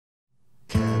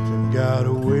got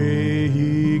a way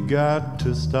he got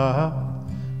to stop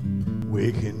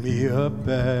waking me up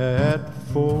at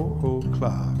 4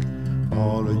 o'clock.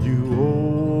 All of you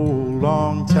old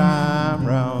long time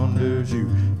rounders, you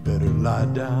better lie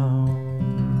down.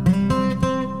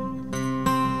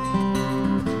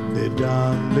 They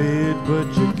done late, but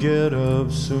you get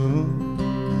up soon.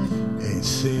 Ain't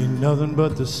seen nothing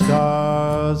but the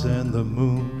stars and the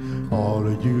moon. All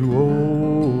of you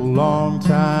old long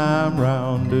time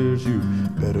rounders, you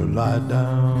better lie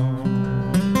down.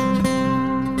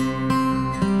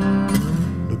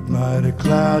 Look mighty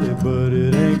cloudy, but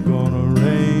it ain't gonna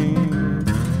rain.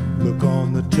 Look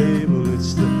on the table,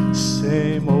 it's the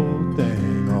same old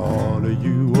thing. All of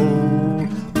you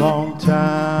old long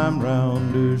time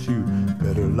rounders, you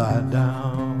better lie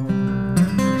down.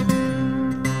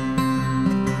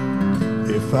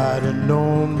 If I'd have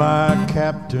known my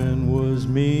captain was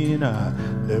mean, I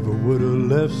never would have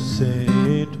left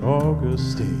St.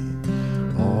 Augustine.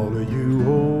 All of you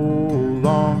old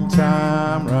long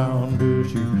time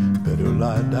rounders, you better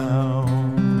lie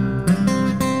down.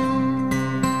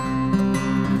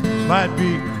 Might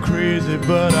be crazy,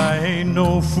 but I ain't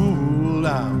no fool.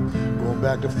 I'm going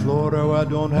back to Florida where I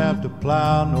don't have to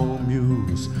plow no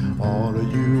mules. All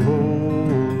of you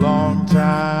old long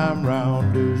time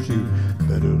rounders, you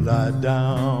better lie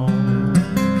down.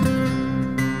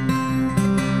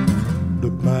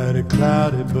 Look mighty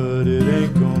cloudy, but it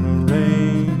ain't gonna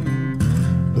rain.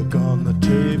 Look on the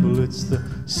table, it's the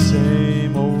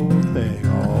same old thing.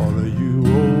 All of you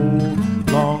old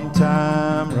long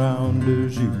time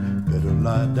rounders, you better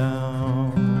lie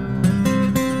down.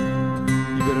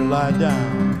 You better lie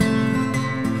down.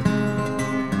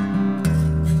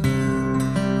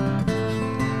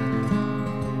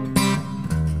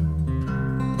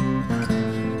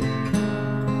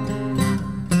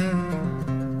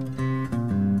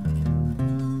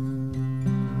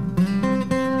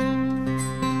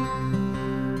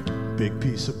 Big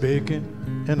piece of bacon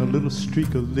and a little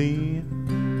streak of lean.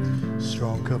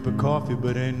 Strong cup of coffee,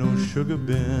 but ain't no sugar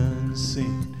been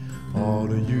seen. All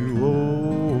of you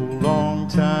old long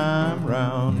time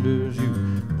rounders, you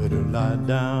better lie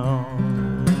down.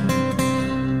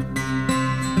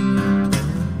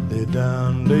 Lay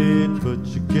down late, but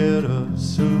you get up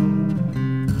soon.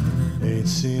 Ain't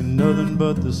seen nothing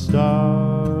but the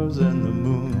stars and the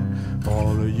moon.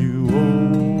 All of you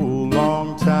old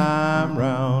long time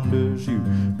rounders, you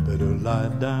better lie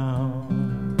down.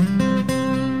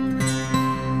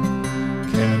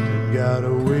 Captain got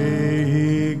a way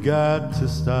he got to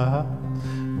stop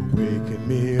waking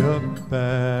me up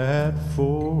at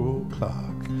 4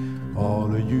 o'clock.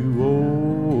 All of you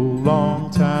old long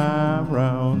time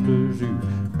rounders, you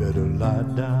better lie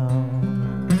down.